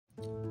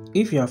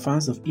If you are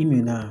fans of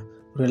Imyoona,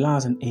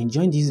 relax and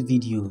enjoy this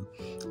video.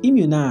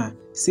 Imyoona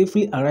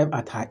safely arrived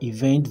at her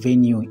event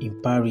venue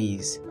in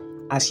Paris.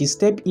 As she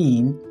stepped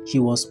in, she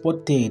was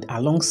spotted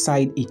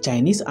alongside a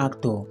Chinese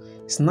actor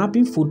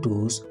snapping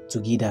photos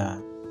together.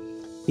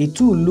 The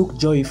two looked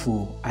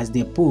joyful as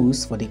they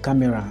posed for the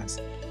cameras,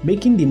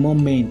 making the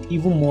moment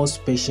even more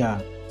special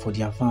for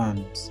their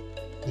fans.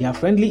 Their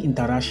friendly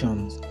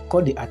interactions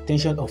caught the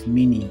attention of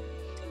many,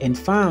 and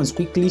fans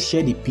quickly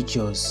shared the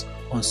pictures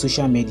on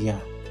social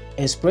media,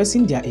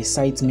 expressing their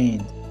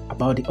excitement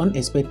about the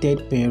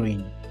unexpected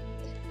pairing.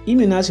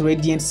 Imyoona's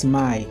radiant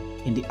smile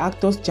and the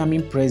actor's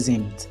charming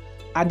presence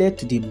added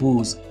to the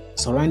buzz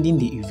surrounding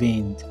the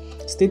event.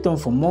 Stay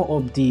tuned for more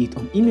updates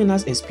on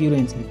Imyoona's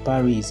experience in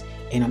Paris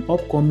and an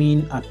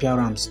upcoming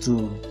appearance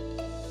too.